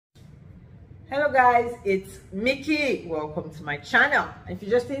Hello guys, it's Mickey. Welcome to my channel. If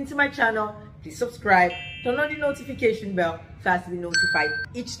you're just into my channel, please subscribe, turn on the notification bell so as to be notified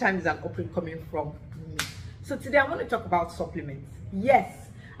each time there's an upload coming from me. So today I'm going to talk about supplements. Yes,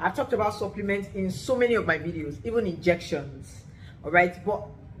 I've talked about supplements in so many of my videos, even injections. All right, but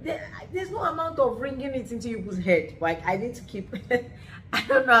there's no amount of ringing it into people's head. Like I need to keep I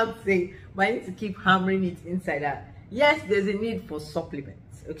don't know how to say, but I need to keep hammering it inside that. Yes, there's a need for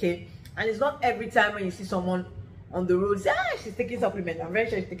supplements, okay? And it's not every time when you see someone on the road say, she's taking supplements. I'm very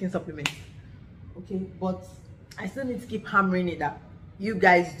sure she's taking supplements. Okay, but I still need to keep hammering it up. You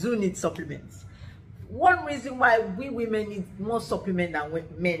guys do need supplements. One reason why we women need more supplement than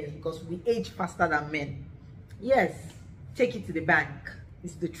men is because we age faster than men. Yes, take it to the bank.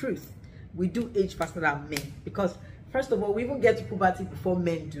 It's the truth. We do age faster than men because, first of all, we even get to puberty before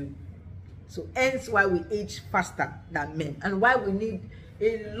men do. So hence why we age faster than men and why we need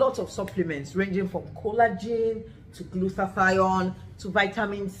a lot of supplements ranging from collagen to glutathione to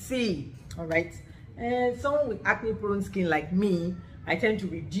vitamin C. All right, and someone with acne prone skin like me, I tend to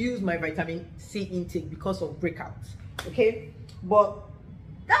reduce my vitamin C intake because of breakouts. Okay, but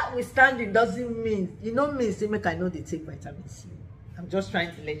that withstanding doesn't mean say make I know they take vitamin C. I'm just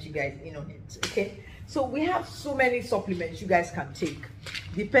trying to let you guys in on it. Okay, so we have so many supplements you guys can take.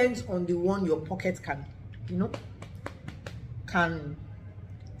 Depends on the one your pocket can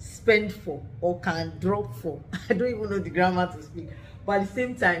spend for or can drop for. I don't even know the grammar to speak, but at the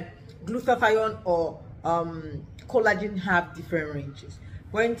same time, glutathione or collagen have different ranges.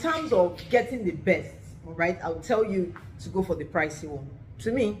 But in terms of getting the best, all right, I'll tell you to go for the pricey one.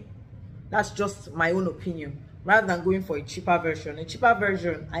 To me, that's just my own opinion, rather than going for a cheaper version. A cheaper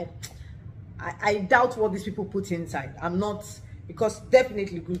version, I doubt what these people put inside. I'm not, because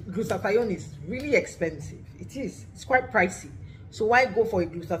definitely glutathione is really expensive. It's quite pricey. So why go for a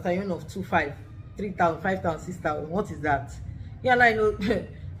glutathione of 2,500, 3,000, 5,000, 6,000? What is that? Yeah, and I know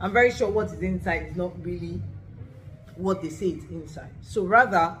I'm very sure what is inside is not really what they say it's inside. So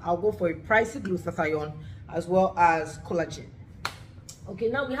rather, I'll go for a pricey glutathione as well as collagen. Okay,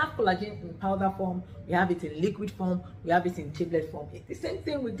 now we have collagen in powder form, we have it in liquid form, we have it in tablet form. It's the same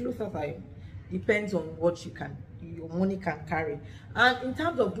thing with glutathione. Depends on what your money can carry. And in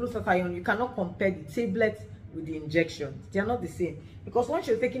terms of glutathione, you cannot compare the tablet with the injections. They are not the same, because once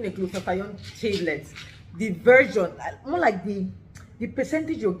you're taking a glutathione tablet, the version, more like the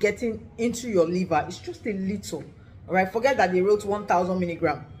percentage you're getting into your liver is just a little. All right, forget that they wrote 1,000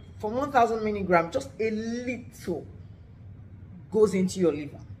 milligram. From 1,000 milligram, just a little goes into your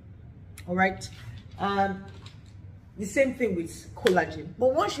liver. All right, the same thing with collagen.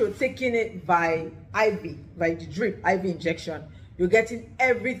 But once you're taking it by IV, by the drip IV injection, you're getting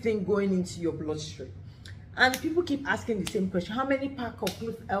everything going into your bloodstream. And people keep asking the same question: how many pack of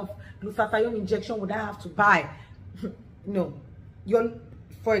glutathione injection would I have to buy? No,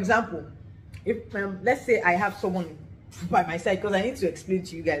 for example, if let's say I have someone by my side, because I need to explain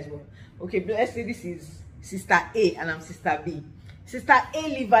to you guys well. Okay, but let's say this is sister A and I'm sister B. Sister A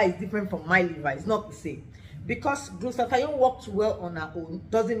liver is different from my liver. It's not the same. Because glutathione works well on her own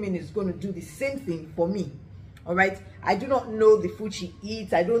doesn't mean it's going to do the same thing for me. All right, I do not know the food she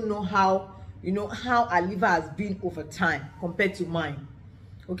eats. I don't know how how her liver has been over time compared to mine.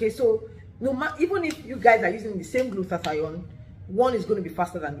 Okay, so even if you guys are using the same glutathione, one is going to be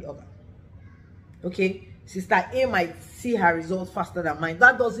faster than the other. Okay, sister A might see her results faster than mine.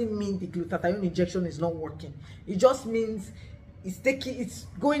 That doesn't mean the glutathione injection is not working. It just means it's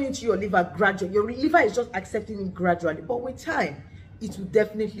going into your liver gradually. Your liver is just accepting it gradually, but with time it will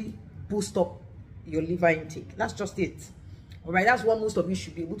definitely boost up your liver intake. That's just it. All right, that's what most of you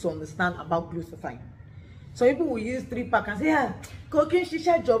should be able to understand about glutathione. So people will use 3-pack and say, yeah, cocaine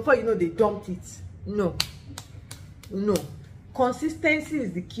shisha job for they dumped it. No, consistency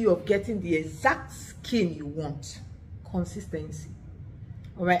is the key of getting the exact skin you want. Consistency.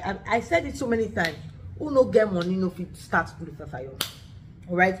 All right, I said it so many times. Who no get money no fit start glutathione.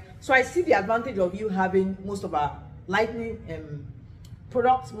 All right, so I see the advantage of you having most of our lightning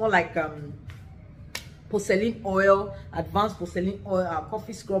products, more like porcelain oil, advanced porcelain oil,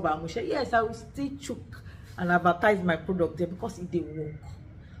 coffee scrub, and yes, I will still choke and advertise my product there because it didn't work.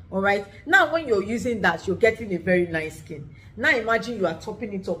 All right, now when you're using that, you're getting a very nice skin. Now imagine you are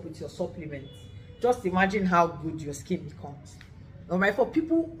topping it up with your supplements. Just imagine how good your skin becomes. All right, for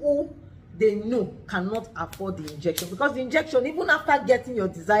people who they know cannot afford the injection, because the injection, even after getting your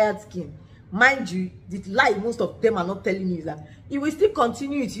desired skin, mind you, the lie most of them are not telling you is that you will still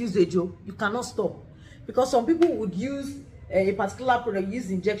continue its usage. You cannot stop. Because some people would use a particular product, use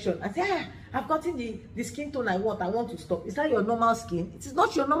injection, and say, I've gotten the skin tone I want to stop. Is that your normal skin? It is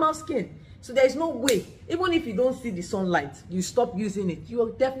not your normal skin. So there is no way, even if you don't see the sunlight, you stop using it, you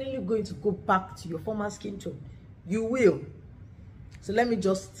are definitely going to go back to your former skin tone. You will. So let me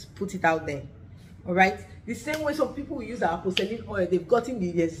just put it out there. All right, the same way some people use our porcelain oil, they've gotten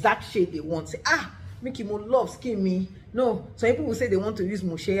the exact shade they want. Say, make you more love skin me. No, some people will say they want to use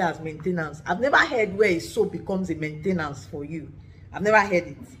Moshe as maintenance. I've never heard where a soap becomes a maintenance for you. I've never heard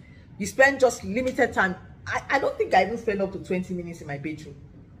it. You spend just limited time. I don't think I even spend up to 20 minutes in my bedroom.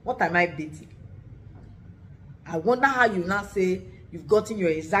 What am I dating? I wonder how you now say you've gotten your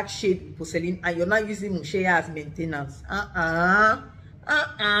exact shade with porcelain and you're not using Moshe as maintenance.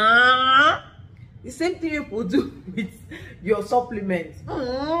 The same thing you will do with your supplements.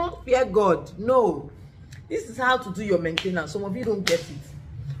 Fear God. No. This is how to do your maintenance. Some of you don't get it.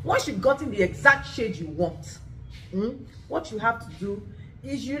 Once you've gotten the exact shade you want, what you have to do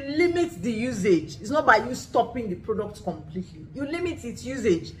is you limit the usage. It's not by you stopping the product completely. You limit its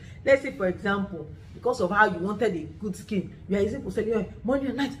usage. Let's say, for example, because of how you wanted a good skin, you are using porcelain morning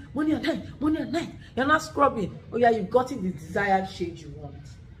and night, morning and night, morning and night. You're not scrubbing. Oh yeah, you've gotten the desired shade you want.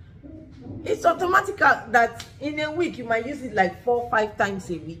 It's automatic that in a week you might use it like 4 or 5 times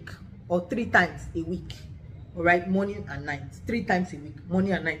a week or 3 times a week. All right, morning and night, 3 times a week,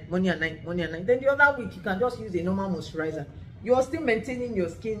 morning and night, morning and night, morning and night. Then the other week you can just use a normal moisturizer. You are still maintaining your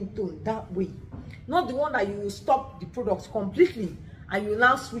skin tone that way, not the one that you will stop the products completely and you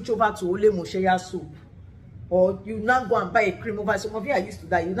now switch over to Ole Mosheya soap, or you now go and buy a cream over. Some of you are used to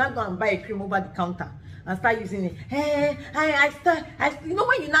that. You now go and buy a cream over the counter and start using it. Hey, you know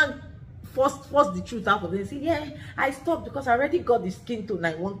when you now force the truth out of them, say, yeah, I stopped because I already got the skin tone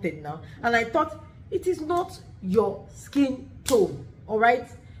I wanted now, and I thought it is not your skin tone. All right,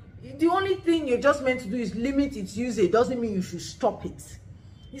 the only thing you're just meant to do is limit its usage. Doesn't mean you should stop it.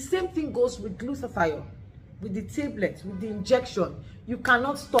 The same thing goes with glutathione, with the tablets, with the injection. You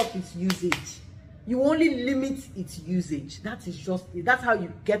cannot stop its usage. You only limit its usage. That is just it. That's how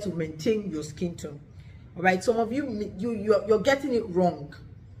you get to maintain your skin tone. All right, some of you're getting it wrong.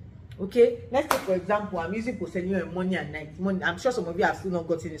 Okay, let's say for example, I'm using porcelain morning and night. I'm sure some of you have still not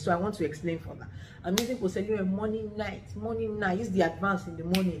gotten it, so I want to explain for that. I'm using porcelain morning, night. Use the advanced in the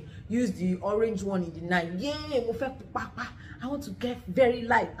morning. Use the orange one in the night. Yeah, I want to get very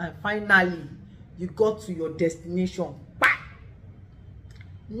light, and finally, you got to your destination.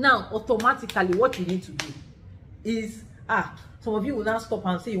 Now, automatically, what you need to do is some of you will now stop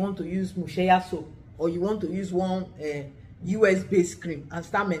and say you want to use Mosheya soap, or you want to use one US based cream and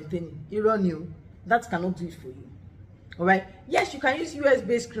start maintaining. Ironic, that cannot do it for you. All right, yes, you can use US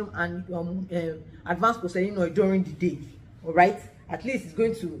based cream and advanced porcelain oil during the day. All right, at least it's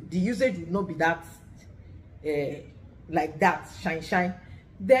going to, the usage will not be that like that shine.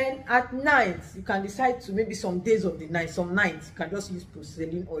 Then at night you can decide to, maybe some days of the night, some nights you can just use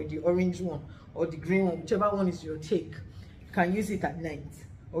porcelain oil, the orange one or the green one, whichever one is your take. You can use it at night.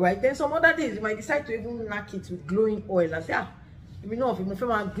 All right, then some other days you might decide to even knock it with glowing oil and say, if you know, if you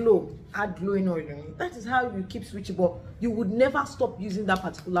want glow, add glowing oil on it. That is how you keep switching, but you would never stop using that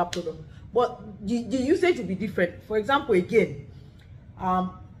particular product. But the usage will be different. For example, again,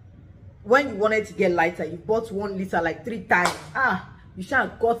 when you wanted to get lighter, you bought 1 liter like 3 times. You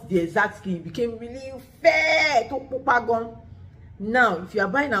shan't got the exact skin, it became really fair. Now, if you are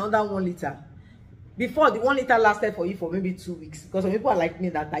buying another 1 liter, before the 1 liter lasted for you for maybe 2 weeks, because some people are like me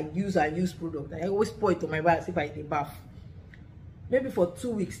that I use product. I always pour it on my body as if I take a bath. Maybe for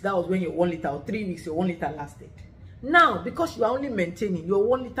 2 weeks, that was when your 1 liter, or 3 weeks, your 1 liter lasted. Now, because you are only maintaining, your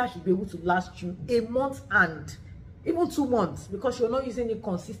 1 liter should be able to last you a month and even 2 months, because you're not using it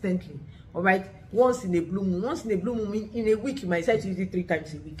consistently. All right, once in a blue moon, in a week you might decide to use it 3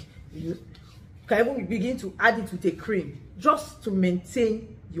 times a week. You can even begin to add it with a cream just to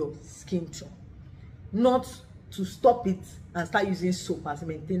maintain your skin tone, not to stop it and start using soap as a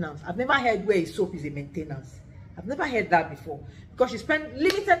maintenance. I've never heard where a soap is a maintenance. I've never heard that before, because you spend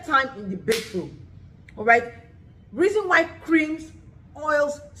limited time in the bedroom. All right, reason why creams,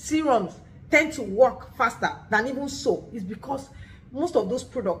 oils, serums tend to work faster than even soap is because most of those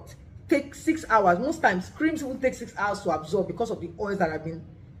products take 6 hours. Most times creams will take 6 hours to absorb because of the oils that have been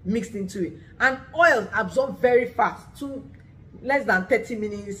mixed into it, and oils absorb very fast, to less than 30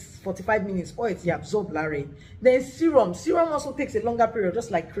 minutes, 45 minutes. Oils you absorb, Larry. Then serum also takes a longer period,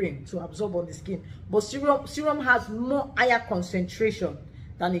 just like cream, to absorb on the skin, but serum has more higher concentration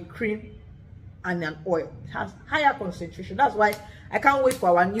than a cream and an oil. It has higher concentration. That's why I can't wait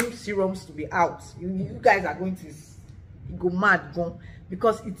for our new serums to be out. You guys are going to go mad,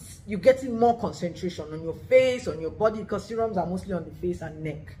 because you're getting more concentration on your face, on your body, because serums are mostly on the face and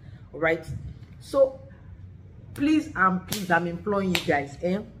neck. All right, so please I'm imploring you guys,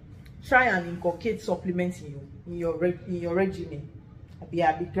 try and inculcate supplements in your regimen. In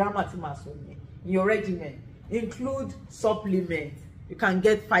your regimen, include supplements. You can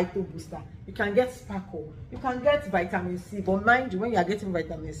get Phyto Booster, you can get Sparkle, you can get vitamin C. But mind you, when you are getting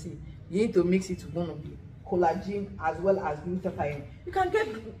vitamin C, you need to mix it with one of the collagen as well as glutathione. You can get,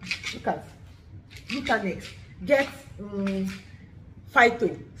 look at Glutathione, get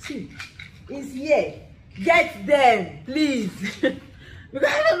Phyto. See, it's here. Get them, please. Because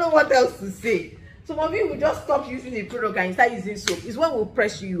I don't know what else to say. Some of you will just stop using the product and start using soap. It's when we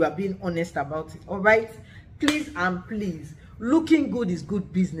press you, you are being honest about it. All right, please and please, looking good is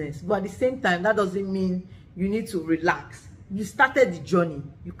good business, but at the same time, that doesn't mean you need to relax. You started the journey,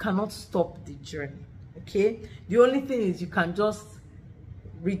 you cannot stop the journey. Okay, the only thing is you can just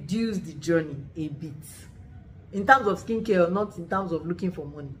reduce the journey a bit in terms of skincare, not in terms of looking for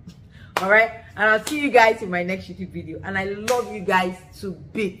money. All right, and I'll see you guys in my next YouTube video, and I love you guys to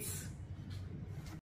bits.